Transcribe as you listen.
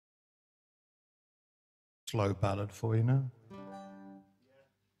slow ballad for you now.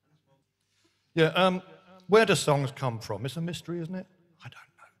 Yeah, where do songs come from? It's a mystery, isn't it? I don't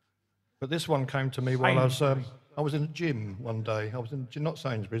know. But this one came to me while I was in a gym one day. I was in, not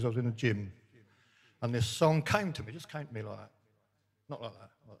Sainsbury's, I was in a gym. And this song came to me, just came to me like that. Not like that.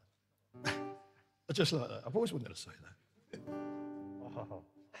 Like that. Just like that. I've always wanted to say that.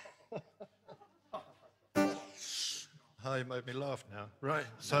 Oh, you made me laugh now. Right.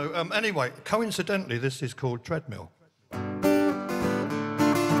 So anyway, coincidentally, this is called Treadmill.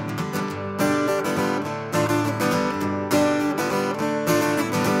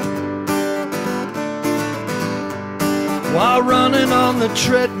 While running on the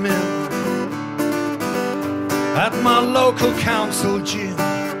treadmill at my local council gym,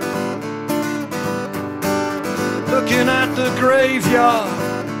 looking at the graveyard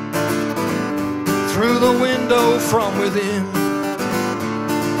through the window from within,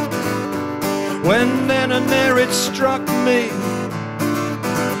 when then and there it struck me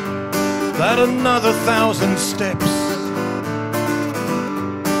that another 1,000 steps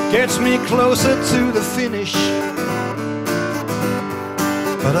gets me closer to the finish.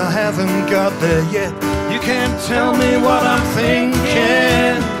 But I haven't got there yet. You can't tell me what I'm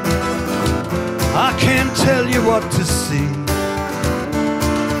thinking. I can't tell you what to see.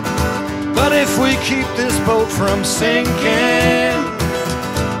 But if we keep this boat from sinking,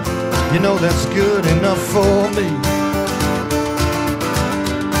 you know that's good enough for me.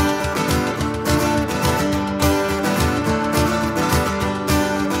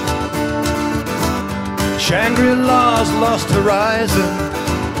 Shangri-La's lost horizon,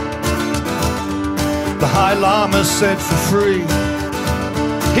 the High Lama said for free.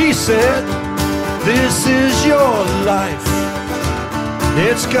 He said, this is your life,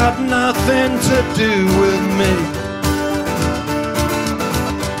 it's got nothing to do with me.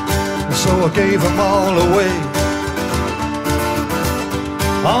 And so I gave them all away,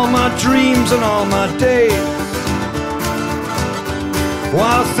 all my dreams and all my days,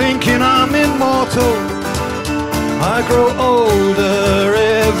 while thinking I'm immortal. I grow older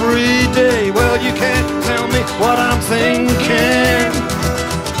every day. Well, you can't tell me what I'm thinking.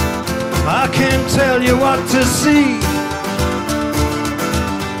 I can't tell you what to see.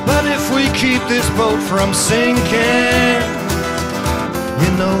 But if we keep this boat from sinking,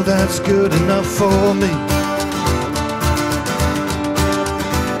 you know that's good enough for me.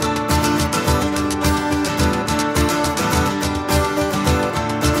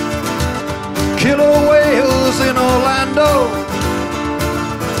 Killer whales in Orlando,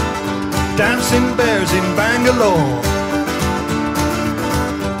 dancing bears in Bangalore.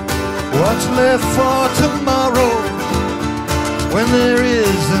 What's left for tomorrow when there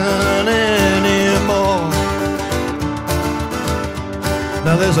isn't any more?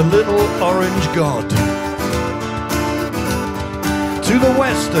 Now there's a little orange god to the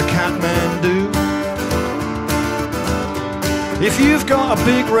west of Kathmandu. If you've got a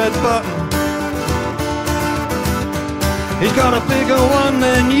big red button, he's got a bigger one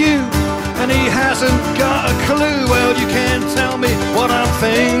than you, and he hasn't got a clue. Well, you can't tell me what I'm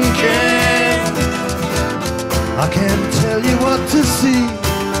thinking. I can't tell you what to see.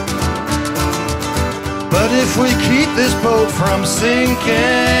 But if we keep this boat from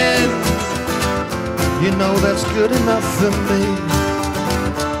sinking, you know that's good enough for me.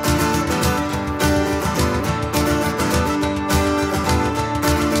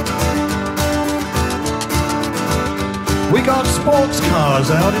 We got sports cars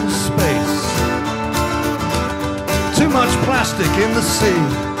out in space, too much plastic in the sea.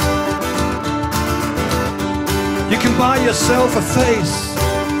 You can buy yourself a face.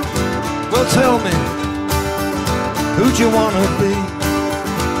 Well, tell me, who'd you want to be?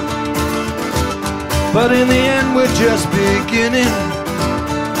 But in the end we're just beginning,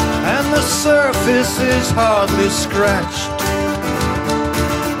 and the surface is hardly scratched.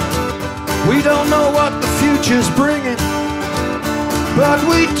 We don't know what the future's bringing, but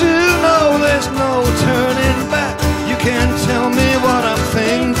we do know there's no turning back. You can't tell me what I'm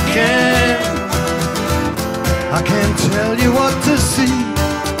thinking. I can't tell you what to see.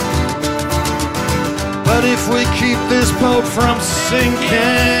 But if we keep this boat from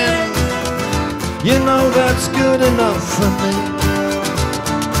sinking, you know that's good enough for me.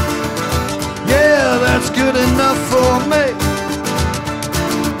 Yeah, that's good enough for me.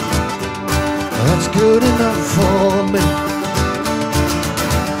 That's good enough for me.